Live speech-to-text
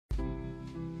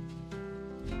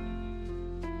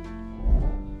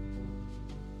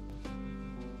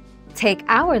Take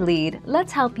our lead,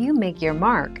 let's help you make your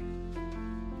mark.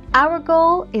 Our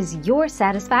goal is your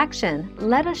satisfaction.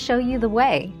 Let us show you the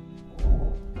way.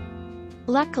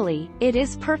 Luckily, it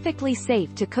is perfectly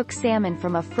safe to cook salmon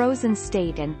from a frozen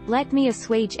state, and let me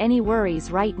assuage any worries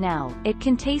right now, it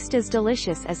can taste as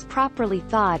delicious as properly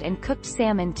thawed and cooked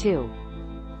salmon too.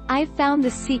 I've found the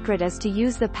secret is to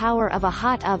use the power of a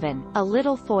hot oven, a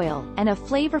little foil, and a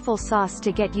flavorful sauce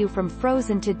to get you from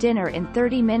frozen to dinner in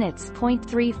 30 minutes.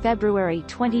 3 February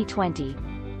 2020.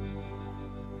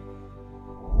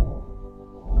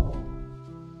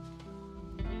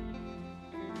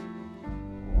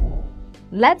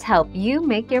 Let's help you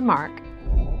make your mark.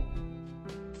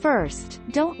 First,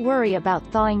 don't worry about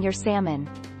thawing your salmon.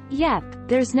 Yep,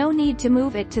 there's no need to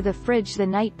move it to the fridge the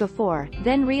night before,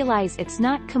 then realize it's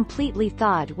not completely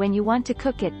thawed when you want to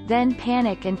cook it, then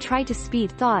panic and try to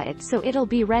speed thaw it so it'll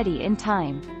be ready in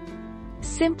time.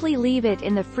 Simply leave it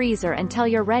in the freezer until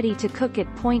you're ready to cook it.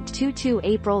 22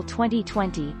 April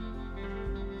 2020.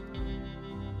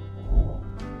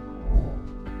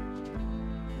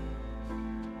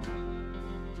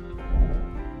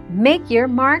 Make your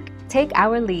mark, take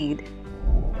our lead.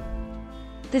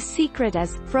 The secret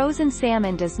is, frozen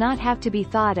salmon does not have to be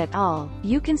thawed at all.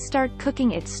 You can start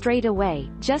cooking it straight away.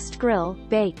 Just grill,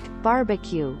 bake,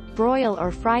 barbecue, broil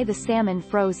or fry the salmon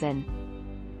frozen.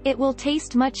 It will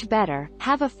taste much better,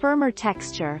 have a firmer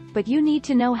texture, but you need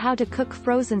to know how to cook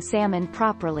frozen salmon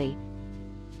properly.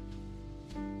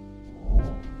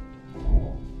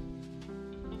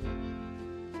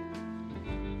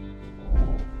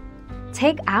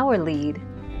 Take our lead.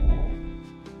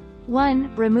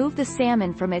 1. Remove the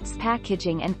salmon from its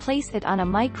packaging and place it on a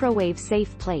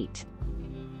microwave-safe plate.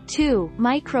 2.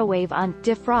 Microwave on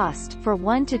defrost for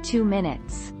 1 to 2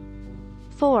 minutes.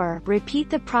 4. Repeat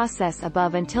the process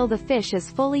above until the fish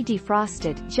is fully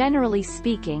defrosted. Generally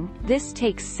speaking, this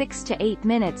takes 6 to 8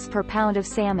 minutes per pound of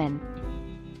salmon.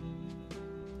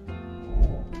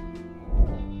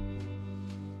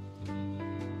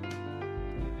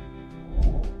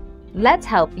 Let's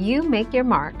help you make your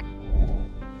mark.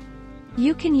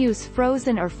 You can use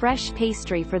frozen or fresh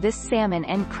pastry for this salmon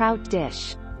and croute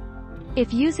dish.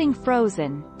 If using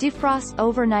frozen, defrost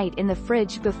overnight in the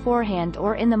fridge beforehand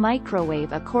or in the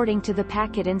microwave according to the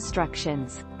packet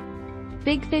instructions.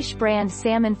 Big Fish brand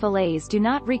salmon fillets do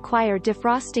not require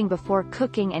defrosting before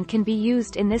cooking and can be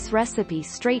used in this recipe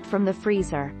straight from the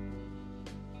freezer.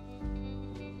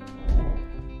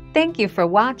 Thank you for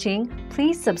watching.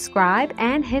 Please subscribe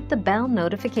and hit the bell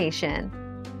notification.